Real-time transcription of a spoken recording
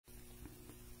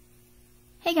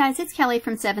Hey guys, it's Kelly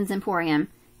from Sevens Emporium.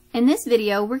 In this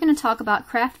video, we're going to talk about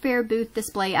craft fair booth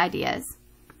display ideas.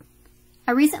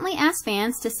 I recently asked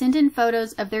fans to send in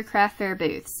photos of their craft fair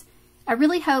booths. I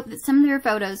really hope that some of their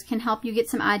photos can help you get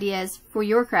some ideas for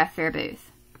your craft fair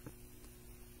booth.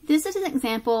 This is an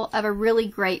example of a really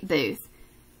great booth.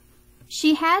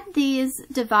 She had these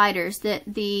dividers that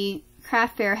the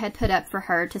craft fair had put up for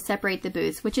her to separate the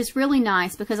booths, which is really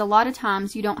nice because a lot of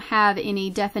times you don't have any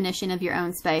definition of your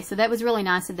own space, so that was really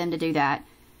nice of them to do that.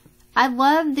 I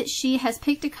love that she has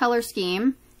picked a color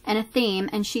scheme and a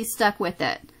theme and she's stuck with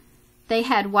it. They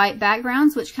had white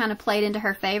backgrounds, which kind of played into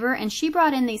her favor, and she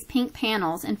brought in these pink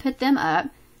panels and put them up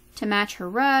to match her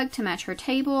rug, to match her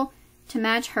table, to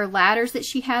match her ladders that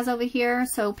she has over here.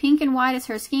 So pink and white is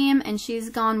her scheme and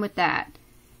she's gone with that.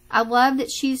 I love that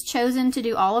she's chosen to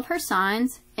do all of her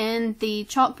signs in the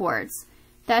chalkboards.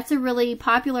 That's a really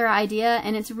popular idea,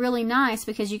 and it's really nice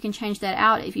because you can change that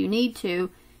out if you need to.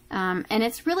 And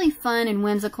it's really fun and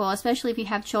whimsical, especially if you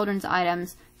have children's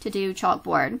items to do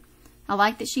chalkboard. I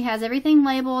like that she has everything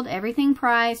labeled, everything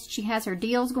priced. She has her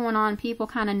deals going on. People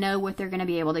kind of know what they're going to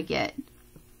be able to get.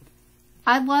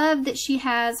 I love that she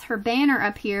has her banner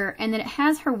up here and that it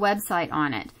has her website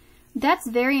on it. That's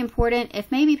very important. If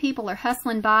maybe people are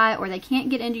hustling by or they can't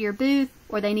get into your booth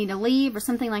or they need to leave or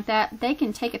something like that, they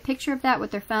can take a picture of that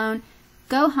with their phone,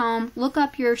 go home, look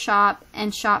up your shop,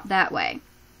 and shop that way.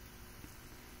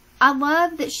 I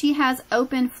love that she has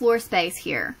open floor space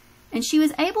here. And she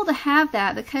was able to have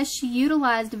that because she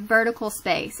utilized vertical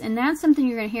space. And that's something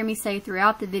you're going to hear me say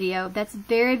throughout the video. That's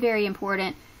very, very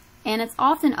important. And it's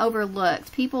often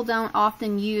overlooked. People don't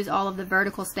often use all of the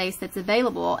vertical space that's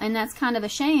available, and that's kind of a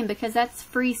shame because that's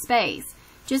free space.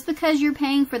 Just because you're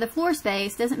paying for the floor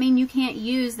space doesn't mean you can't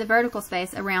use the vertical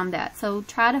space around that. So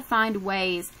try to find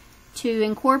ways to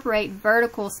incorporate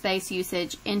vertical space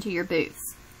usage into your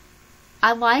booths.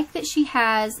 I like that she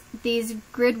has these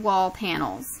grid wall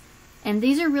panels. And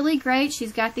these are really great.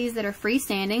 She's got these that are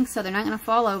freestanding, so they're not going to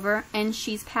fall over. And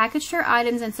she's packaged her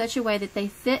items in such a way that they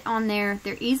fit on there.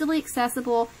 They're easily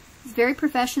accessible. It's very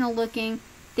professional looking.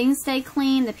 Things stay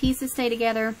clean. The pieces stay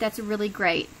together. That's really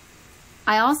great.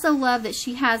 I also love that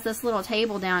she has this little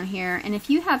table down here. And if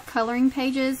you have coloring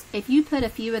pages, if you put a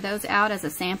few of those out as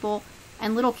a sample,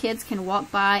 and little kids can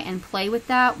walk by and play with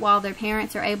that while their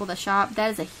parents are able to shop, that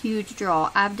is a huge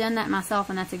draw. I've done that myself,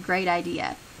 and that's a great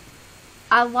idea.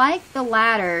 I like the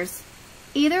ladders,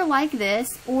 either like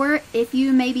this, or if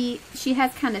you maybe, she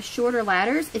has kind of shorter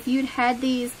ladders, if you'd had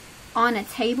these on a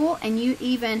table and you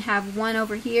even have one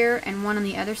over here and one on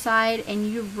the other side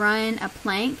and you run a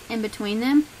plank in between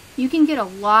them, you can get a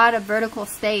lot of vertical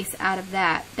space out of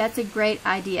that. That's a great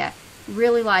idea.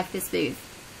 Really like this booth.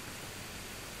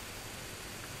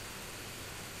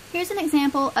 Here's an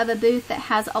example of a booth that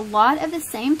has a lot of the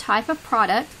same type of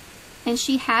product, and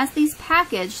she has these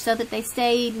packaged so that they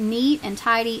stay neat and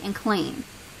tidy and clean.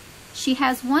 She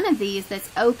has one of these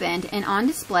that's opened and on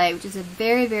display, which is a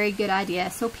very, very good idea.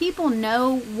 So people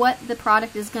know what the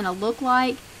product is going to look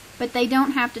like, but they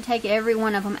don't have to take every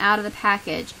one of them out of the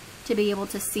package to be able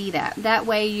to see that. That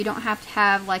way you don't have to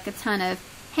have like a ton of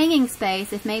hanging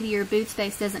space if maybe your booth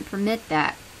space doesn't permit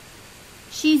that.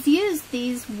 She's used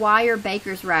these wire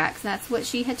baker's racks. That's what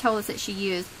she had told us that she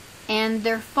used, and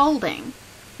they're folding.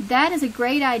 That is a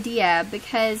great idea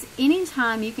because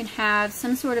anytime you can have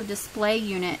some sort of display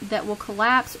unit that will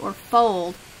collapse or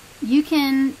fold, you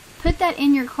can put that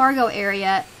in your cargo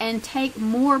area and take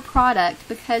more product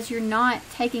because you're not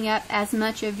taking up as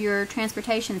much of your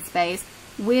transportation space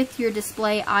with your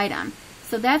display item.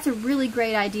 So that's a really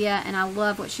great idea, and I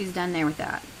love what she's done there with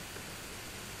that.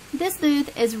 This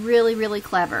booth is really, really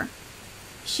clever.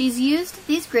 She's used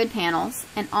these grid panels,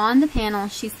 and on the panel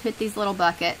she's put these little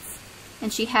buckets.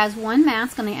 And she has one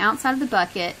mask on the outside of the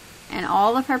bucket, and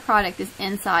all of her product is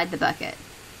inside the bucket.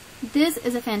 This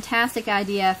is a fantastic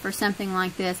idea for something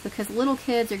like this because little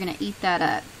kids are going to eat that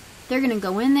up. They're going to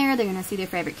go in there, they're going to see their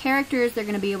favorite characters, they're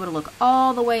going to be able to look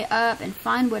all the way up and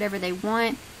find whatever they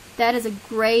want. That is a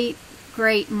great,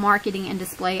 great marketing and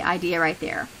display idea right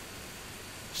there.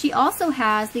 She also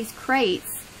has these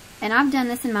crates, and I've done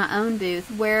this in my own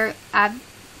booth, where I've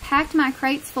packed my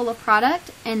crates full of product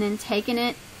and then taken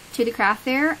it to the craft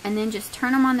fair and then just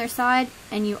turn them on their side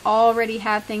and you already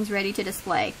have things ready to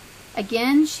display.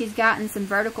 Again, she's gotten some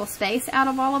vertical space out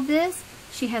of all of this.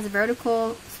 She has a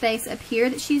vertical space up here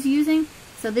that she's using,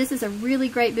 so this is a really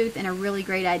great booth and a really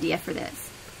great idea for this.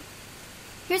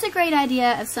 Here's a great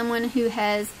idea of someone who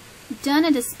has done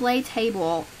a display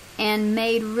table and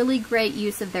made really great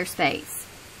use of their space.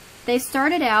 They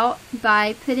started out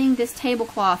by putting this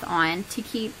tablecloth on to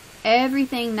keep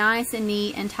everything nice and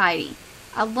neat and tidy.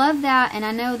 I love that, and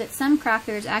I know that some craft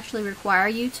fairs actually require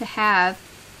you to have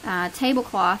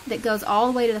tablecloth that goes all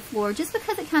the way to the floor, just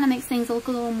because it kind of makes things look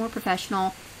a little more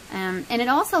professional. And it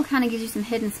also kind of gives you some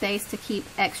hidden space to keep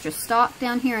extra stock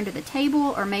down here under the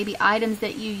table, or maybe items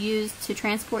that you use to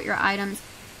transport your items.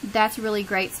 That's really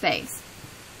great space.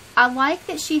 I like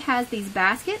that she has these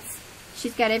baskets.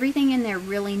 She's got everything in there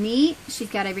really neat. She's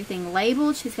got everything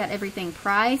labeled. She's got everything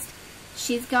priced.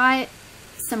 She's got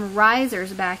some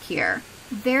risers back here.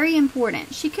 Very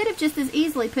important. She could have just as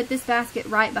easily put this basket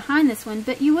right behind this one,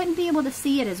 but you wouldn't be able to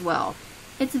see it as well.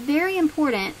 It's very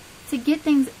important to get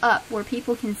things up where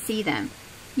people can see them.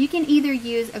 You can either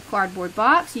use a cardboard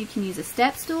box, you can use a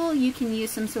step stool, you can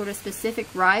use some sort of specific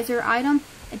riser item.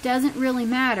 It doesn't really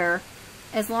matter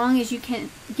as long as you can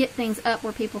get things up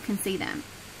where people can see them.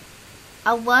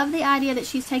 I love the idea that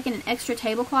she's taken an extra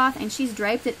tablecloth and she's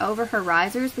draped it over her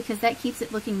risers, because that keeps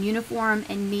it looking uniform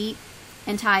and neat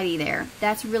and tidy there.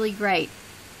 That's really great.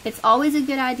 It's always a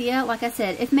good idea, like I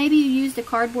said, if maybe you used a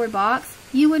cardboard box,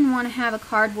 you wouldn't want to have a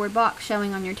cardboard box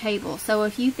showing on your table. So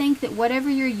if you think that whatever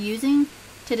you're using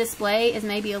to display is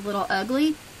maybe a little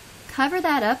ugly, cover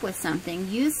that up with something.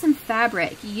 Use some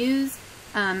fabric.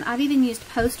 I've even used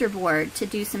poster board to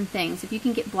do some things. If you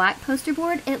can get black poster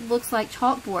board, it looks like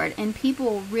chalkboard, and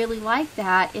people really like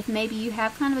that if maybe you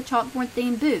have kind of a chalkboard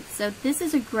themed booth. So this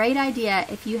is a great idea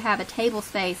if you have a table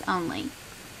space only.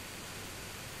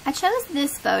 I chose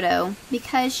this photo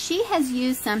because she has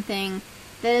used something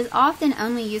that is often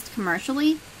only used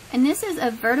commercially, and this is a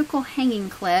vertical hanging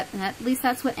clip, and at least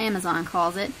that's what Amazon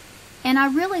calls it. And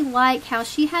I really like how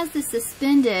she has this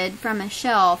suspended from a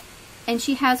shelf, and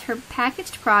she has her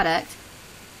packaged product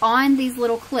on these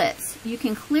little clips. You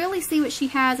can clearly see what she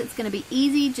has. It's going to be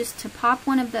easy just to pop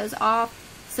one of those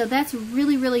off. So that's a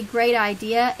really, really great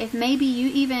idea. If maybe you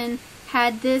even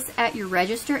had this at your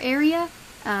register area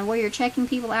where you're checking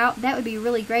people out, that would be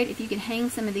really great if you could hang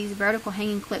some of these vertical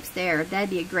hanging clips there. That'd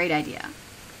be a great idea.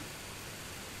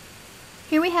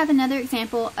 Here we have another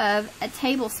example of a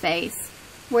table space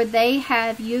where they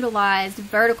have utilized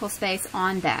vertical space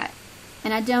on that.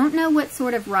 And I don't know what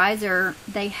sort of riser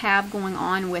they have going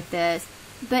on with this,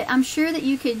 but I'm sure that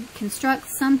you could construct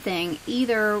something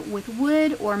either with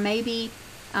wood, or maybe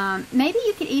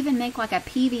you could even make like a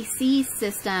PVC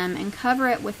system and cover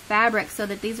it with fabric so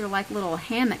that these are like little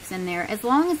hammocks in there. As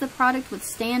long as the product would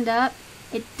stand up,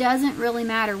 it doesn't really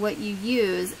matter what you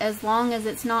use, as long as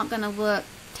it's not going to look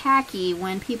tacky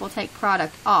when people take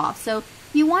product off. So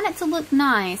you want it to look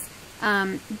nice.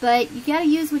 But you gotta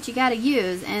use what you gotta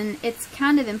use, and it's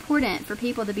kind of important for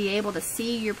people to be able to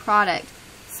see your product.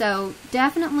 So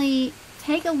definitely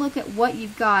take a look at what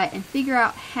you've got and figure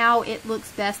out how it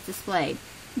looks best displayed.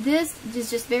 This is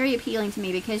just very appealing to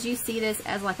me because you see this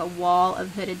as like a wall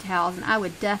of hooded towels, and I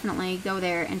would definitely go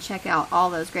there and check out all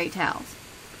those great towels.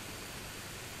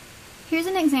 Here's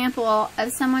an example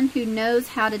of someone who knows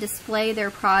how to display their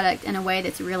product in a way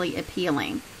that's really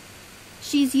appealing.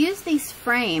 She's used these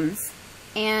frames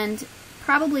and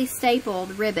probably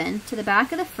stapled ribbon to the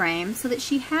back of the frame so that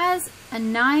she has a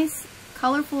nice,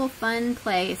 colorful, fun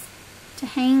place to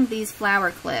hang these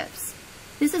flower clips.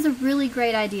 This is a really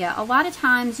great idea. A lot of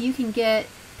times you can get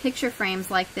picture frames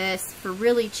like this for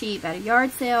really cheap at a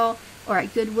yard sale or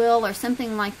at Goodwill or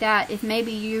something like that. If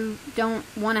maybe you don't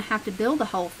want to have to build a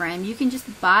whole frame, you can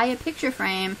just buy a picture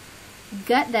frame,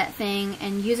 gut that thing,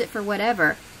 and use it for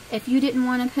whatever. If you didn't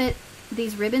want to put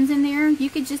these ribbons in there, you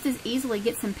could just as easily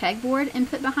get some pegboard and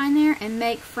put behind there and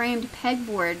make framed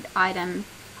pegboard item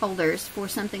holders for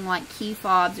something like key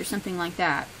fobs or something like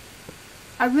that.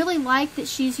 I really like that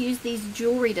she's used these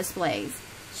jewelry displays.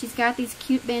 She's got these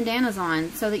cute bandanas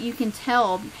on so that you can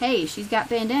tell, hey, she's got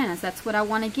bandanas, that's what I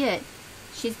want to get.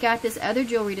 She's got this other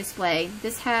jewelry display.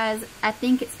 This has, I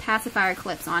think it's pacifier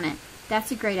clips on it.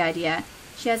 That's a great idea.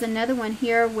 She has another one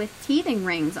here with teething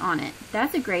rings on it.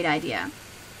 That's a great idea.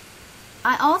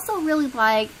 I also really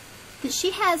like that she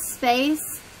has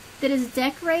space that is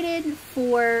decorated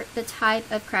for the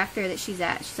type of craft fair that she's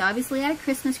at. She's obviously at a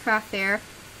Christmas craft fair,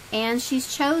 and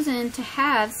she's chosen to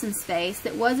have some space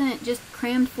that wasn't just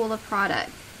crammed full of product.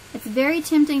 It's very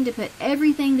tempting to put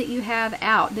everything that you have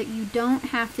out, but you don't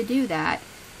have to do that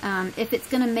if it's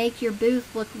going to make your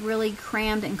booth look really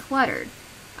crammed and cluttered.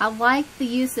 I like the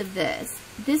use of this.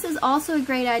 This is also a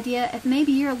great idea if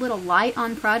maybe you're a little light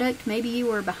on product, maybe you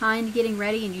were behind getting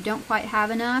ready and you don't quite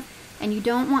have enough, and you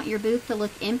don't want your booth to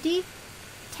look empty.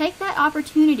 Take that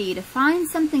opportunity to find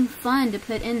something fun to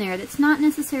put in there that's not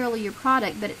necessarily your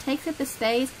product, but it takes up the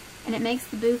space and it makes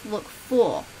the booth look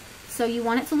full. So you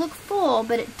want it to look full,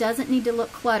 but it doesn't need to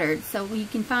look cluttered. So you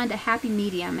can find a happy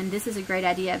medium, and this is a great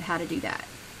idea of how to do that.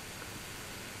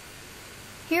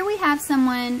 Here we have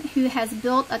someone who has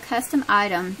built a custom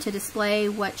item to display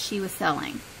what she was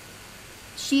selling.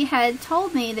 She had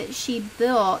told me that she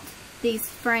built these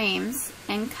frames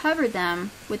and covered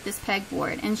them with this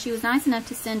pegboard, and she was nice enough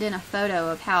to send in a photo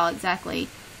of how exactly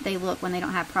they look when they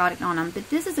don't have product on them. But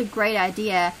this is a great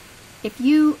idea if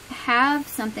you have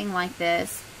something like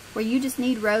this where you just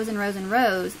need rows and rows and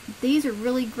rows. These are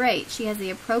really great. She has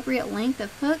the appropriate length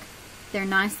of hook. They're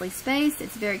nicely spaced.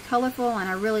 It's very colorful, and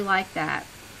I really like that.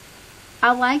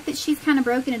 I like that she's kind of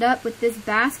broken it up with this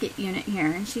basket unit here,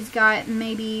 and she's got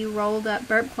maybe rolled up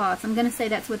burp cloths. I'm going to say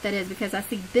that's what that is because I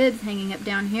see bibs hanging up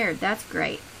down here. That's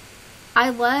great. I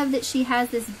love that she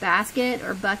has this basket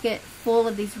or bucket full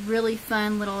of these really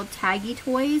fun little taggy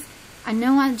toys. I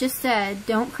know I just said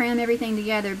don't cram everything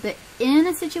together, but in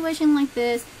a situation like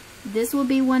this, this will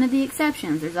be one of the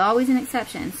exceptions. There's always an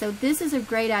exception. So this is a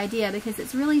great idea because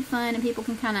it's really fun and people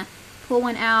can kind of pull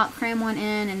one out, cram one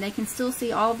in, and they can still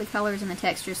see all of the colors and the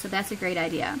textures, so that's a great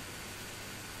idea.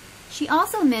 She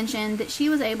also mentioned that she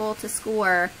was able to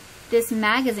score this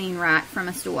magazine rack from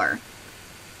a store.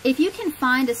 If you can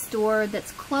find a store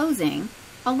that's closing,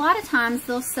 a lot of times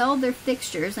they'll sell their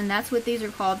fixtures, and that's what these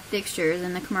are called, fixtures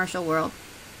in the commercial world.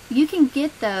 You can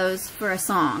get those for a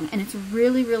song, and it's a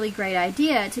really, really great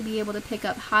idea to be able to pick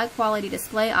up high quality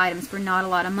display items for not a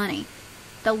lot of money.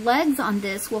 The legs on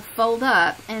this will fold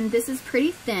up, and this is pretty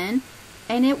thin,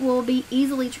 and it will be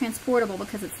easily transportable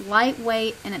because it's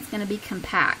lightweight and it's going to be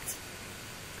compact.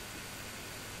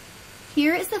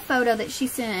 Here is the photo that she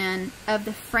sent in of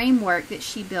the framework that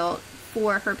she built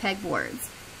for her pegboards.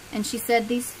 And she said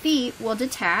these feet will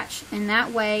detach, and that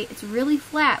way it's really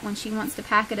flat when she wants to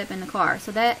pack it up in the car.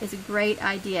 So that is a great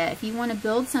idea. If you want to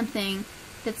build something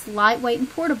that's lightweight and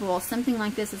portable, something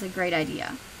like this is a great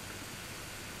idea.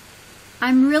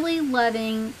 I'm really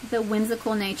loving the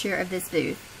whimsical nature of this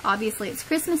booth. Obviously it's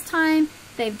Christmas time.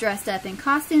 They've dressed up in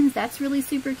costumes. That's really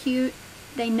super cute.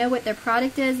 They know what their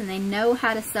product is and they know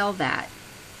how to sell that.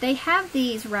 They have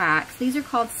these racks. These are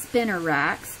called spinner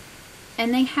racks.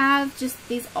 And they have just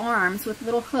these arms with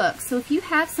little hooks. So if you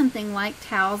have something like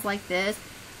towels like this,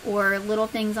 or little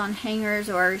things on hangers,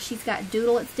 or she's got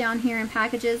doodlets down here in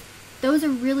packages, those are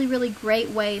really, really great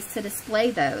ways to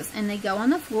display those. And they go on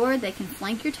the floor, they can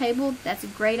flank your table. That's a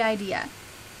great idea.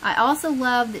 I also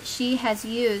love that she has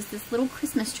used this little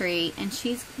Christmas tree and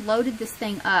she's loaded this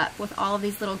thing up with all of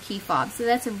these little key fobs. So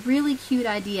that's a really cute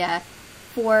idea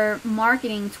for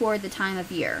marketing toward the time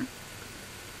of year.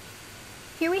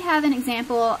 Here we have an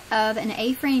example of an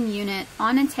A-frame unit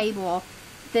on a table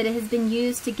that has been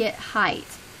used to get height.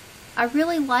 I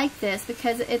really like this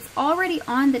because it's already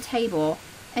on the table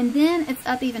and then it's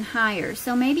up even higher.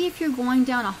 So maybe if you're going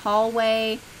down a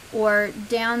hallway or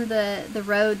down the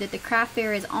road that the craft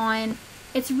fair is on,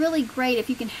 it's really great if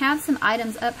you can have some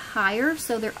items up higher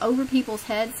so they're over people's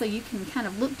heads, so you can kind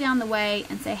of look down the way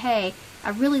and say, hey, I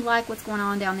really like what's going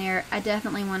on down there. I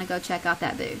definitely want to go check out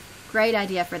that booth. Great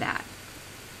idea for that.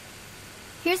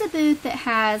 Here's a booth that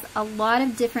has a lot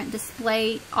of different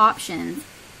display options,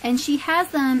 and she has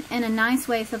them in a nice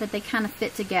way so that they kind of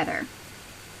fit together.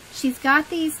 She's got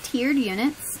these tiered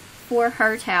units for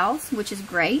her towels, which is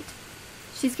great.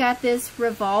 She's got this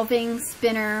revolving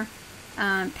spinner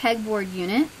pegboard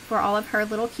unit for all of her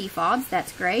little key fobs.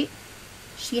 That's great.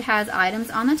 She has items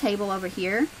on the table over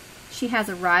here. She has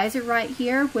a riser right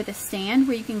here with a stand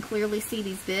where you can clearly see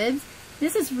these bibs.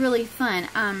 This is really fun.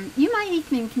 You might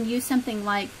even can use something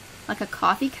like a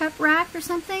coffee cup rack or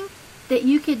something that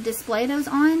you could display those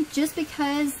on. Just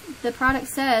because the product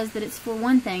says that it's for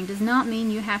one thing does not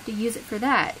mean you have to use it for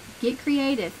that. Get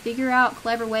creative. Figure out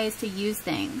clever ways to use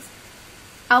things.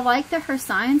 I like the Her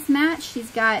Science match. She's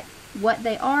got what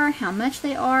they are, how much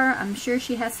they are. I'm sure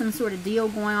she has some sort of deal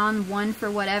going on. 1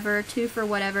 for whatever, 2 for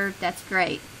whatever. That's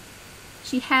great.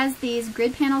 She has these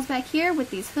grid panels back here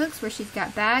with these hooks where she's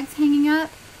got bags hanging up.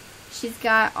 She's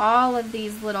got all of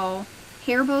these little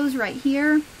hair bows right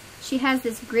here. She has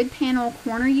this grid panel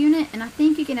corner unit, and I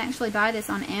think you can actually buy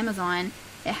this on Amazon.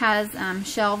 It has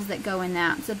shelves that go in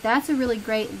that. So that's a really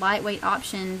great lightweight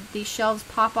option. These shelves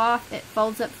pop off, it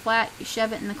folds up flat, you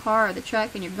shove it in the car or the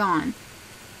truck and you're gone.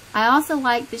 I also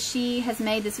like that she has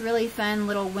made this really fun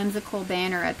little whimsical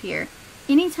banner up here.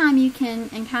 Anytime you can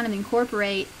and kind of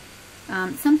incorporate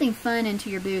something fun into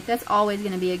your booth, that's always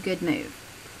going to be a good move.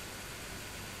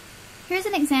 Here's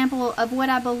an example of what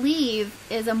I believe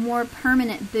is a more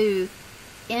permanent booth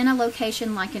in a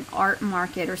location like an art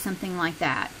market or something like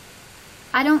that.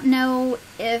 I don't know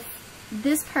if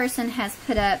this person has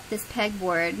put up this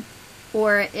pegboard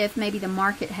or if maybe the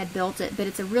market had built it, but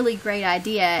it's a really great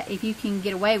idea if you can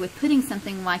get away with putting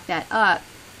something like that up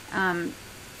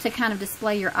to kind of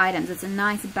display your items. It's a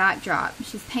nice backdrop.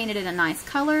 She's painted it a nice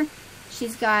color.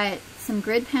 She's got some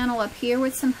grid panel up here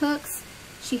with some hooks.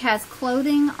 She has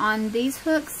clothing on these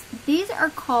hooks. These are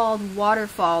called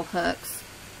waterfall hooks.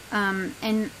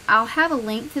 And I'll have a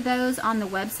link to those on the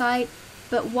website.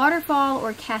 But waterfall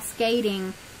or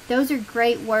cascading, those are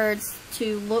great words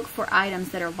to look for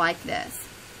items that are like this.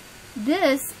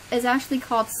 This is actually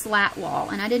called slat wall,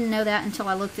 and I didn't know that until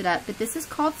I looked it up, but this is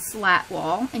called slat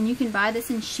wall, and you can buy this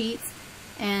in sheets,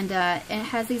 and it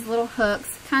has these little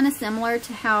hooks, kind of similar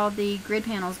to how the grid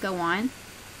panels go on.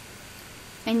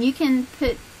 And you can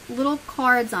put little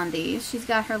cards on these. She's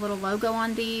got her little logo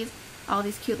on these, all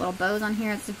these cute little bows on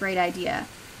here. It's a great idea.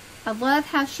 I love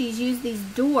how she's used these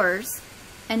doors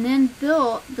and then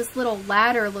built this little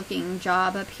ladder looking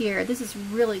job up here. This is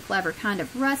really clever, kind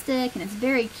of rustic, and it's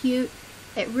very cute.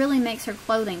 It really makes her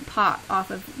clothing pop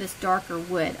off of this darker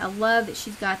wood. I love that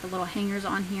she's got the little hangers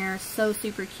on here, so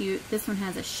super cute. This one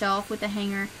has a shelf with a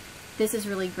hanger. This is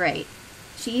really great.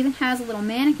 She even has a little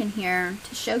mannequin here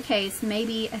to showcase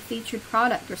maybe a featured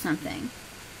product or something.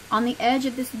 On the edge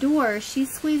of this door, she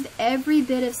squeezed every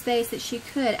bit of space that she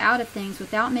could out of things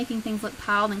without making things look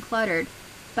piled and cluttered,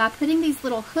 by putting these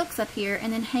little hooks up here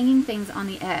and then hanging things on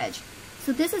the edge.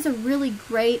 So this is a really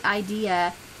great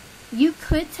idea. You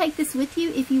could take this with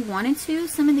you if you wanted to.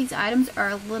 Some of these items are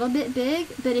a little bit big,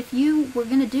 but if you were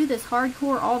going to do this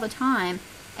hardcore all the time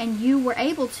and you were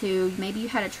able to, maybe you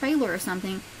had a trailer or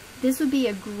something, this would be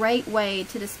a great way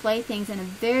to display things in a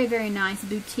very, very nice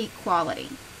boutique quality.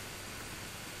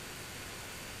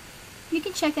 You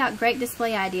can check out great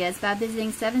display ideas by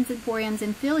visiting Sevens Emporium's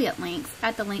affiliate links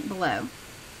at the link below.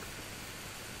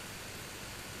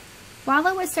 While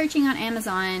I was searching on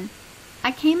Amazon,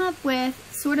 I came up with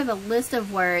sort of a list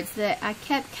of words that I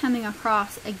kept coming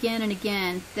across again and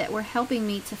again that were helping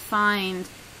me to find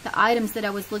the items that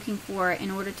I was looking for in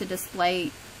order to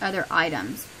display other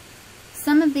items.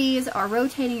 Some of these are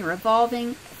rotating or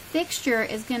revolving. Fixture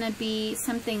is going to be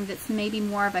something that's maybe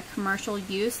more of a commercial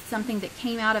use, something that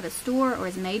came out of a store or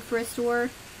is made for a store.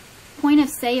 Point of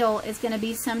sale is going to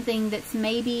be something that's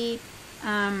maybe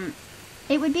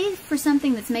it would be for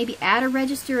something that's maybe at a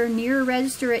register or near a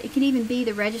register. It could even be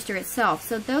the register itself.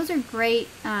 So those are great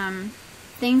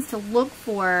things to look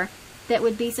for that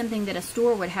would be something that a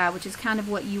store would have, which is kind of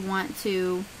what you want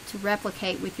to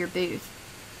replicate with your booth.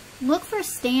 Look for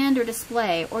stand or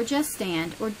display, or just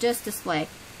stand, or just display.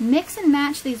 Mix and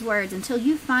match these words until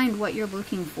you find what you're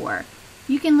looking for.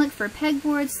 You can look for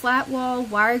pegboard, slat wall,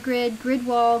 wire grid, grid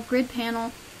wall, grid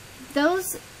panel.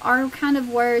 Those are kind of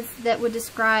words that would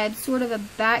describe sort of a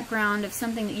background of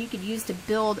something that you could use to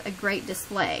build a great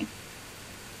display.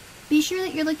 Be sure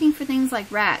that you're looking for things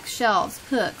like racks, shelves,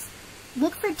 hooks.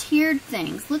 Look for tiered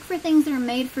things. Look for things that are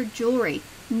made for jewelry.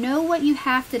 Know what you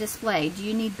have to display. Do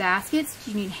you need baskets?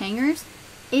 Do you need hangers?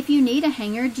 If you need a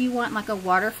hanger, do you want like a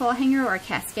waterfall hanger or a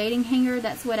cascading hanger?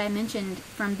 That's what I mentioned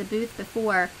from the booth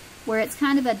before, where it's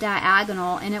kind of a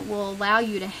diagonal and it will allow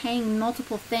you to hang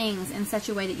multiple things in such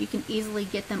a way that you can easily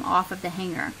get them off of the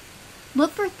hanger.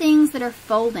 Look for things that are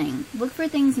folding. Look for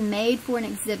things made for an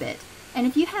exhibit. And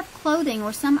if you have clothing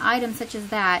or some item such as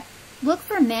that, look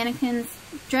for mannequins,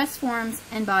 dress forms,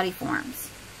 and body forms.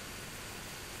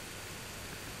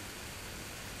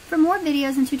 For more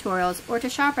videos and tutorials, or to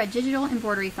shop our digital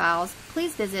embroidery files,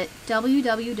 please visit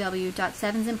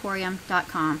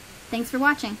www.sevensemporium.com. Thanks for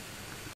watching.